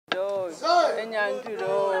The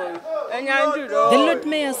Lord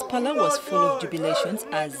Mayor's Pala was full of jubilations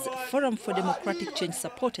as Forum for Democratic Change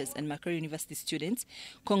supporters and Macquarie University students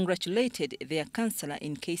congratulated their councillor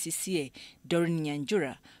in KCCA, Doreen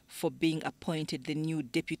Nyanjura, for being appointed the new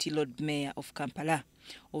Deputy Lord Mayor of Kampala,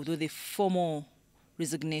 although the formal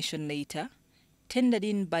resignation later, tendered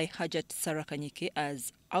in by Hajat Sarakanyike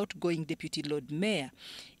as outgoing Deputy Lord Mayor,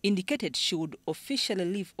 indicated she would officially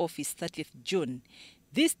leave office 30th June.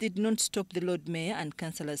 This did not stop the Lord Mayor and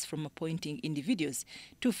councillors from appointing individuals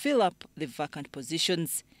to fill up the vacant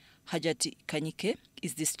positions. Hajat Kanyike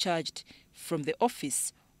is discharged from the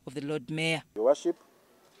office of the Lord Mayor. Your Worship,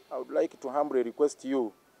 I would like to humbly request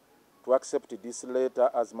you to accept this letter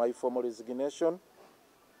as my formal resignation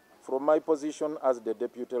from my position as the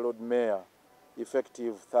Deputy Lord Mayor,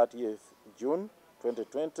 effective 30th June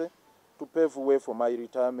 2020, to pave way for my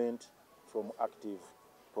retirement from active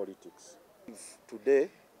politics. Today,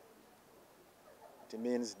 it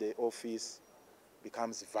means the office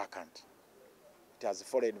becomes vacant. It has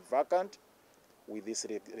fallen vacant with this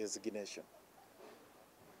resignation.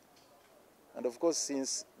 And of course,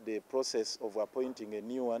 since the process of appointing a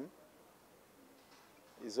new one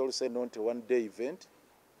is also not a one-day event,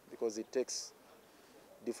 because it takes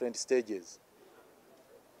different stages.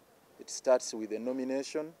 It starts with the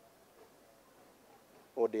nomination,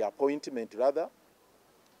 or the appointment rather,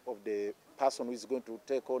 of the person who is going to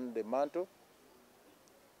take on the mantle.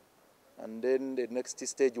 And then the next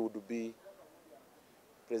stage would be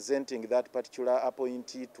presenting that particular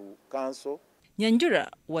appointee to council. Nyanjura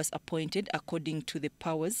was appointed according to the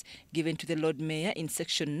powers given to the Lord Mayor in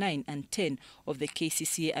Section 9 and 10 of the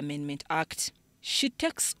KCCA Amendment Act. She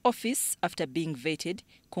takes office after being vetted,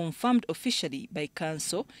 confirmed officially by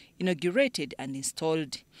council, inaugurated and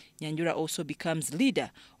installed. Nyanjura also becomes leader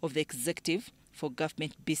of the executive for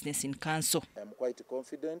government business in council. I am quite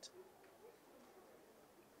confident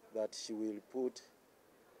that she will put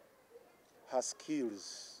her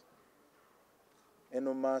skills,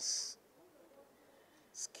 enormous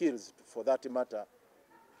skills for that matter,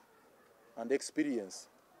 and experience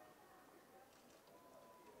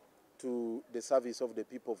to the service of the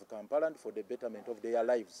people of Kampala and for the betterment of their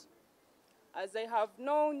lives. As I have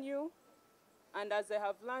known you and as I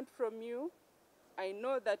have learned from you, I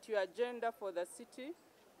know that your agenda for the city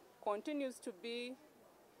continues to be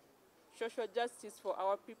social justice for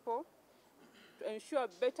our people, to ensure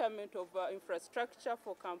betterment of infrastructure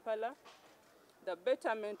for Kampala, the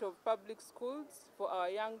betterment of public schools for our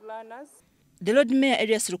young learners. The Lord Mayor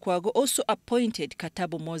Elias Lukwago also appointed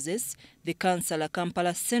Katabo Moses, the councillor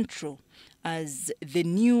Kampala Central, as the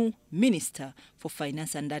new Minister for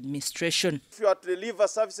Finance and Administration. If you are to deliver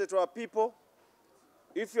services to our people,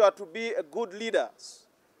 if you are to be a good leader,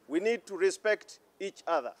 we need to respect each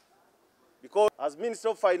other. Because as Minister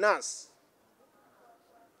of Finance,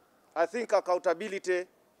 I think accountability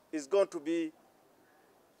is going to be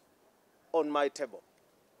on my table.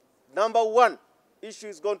 Number one issue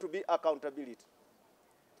is going to be accountability.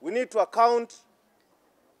 We need to account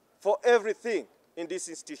for everything in this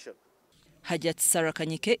institution. Hajat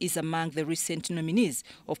Sarakanyike is among the recent nominees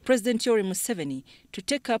of President Yoweri Museveni to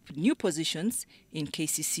take up new positions in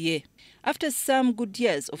KCCA. After some good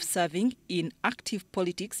years of serving in active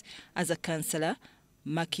politics as a councillor,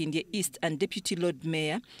 Makindye East and Deputy Lord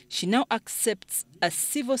Mayor, she now accepts a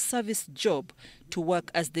civil service job to work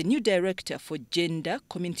as the new Director for Gender,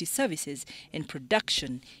 Community Services and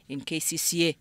Production in KCCA.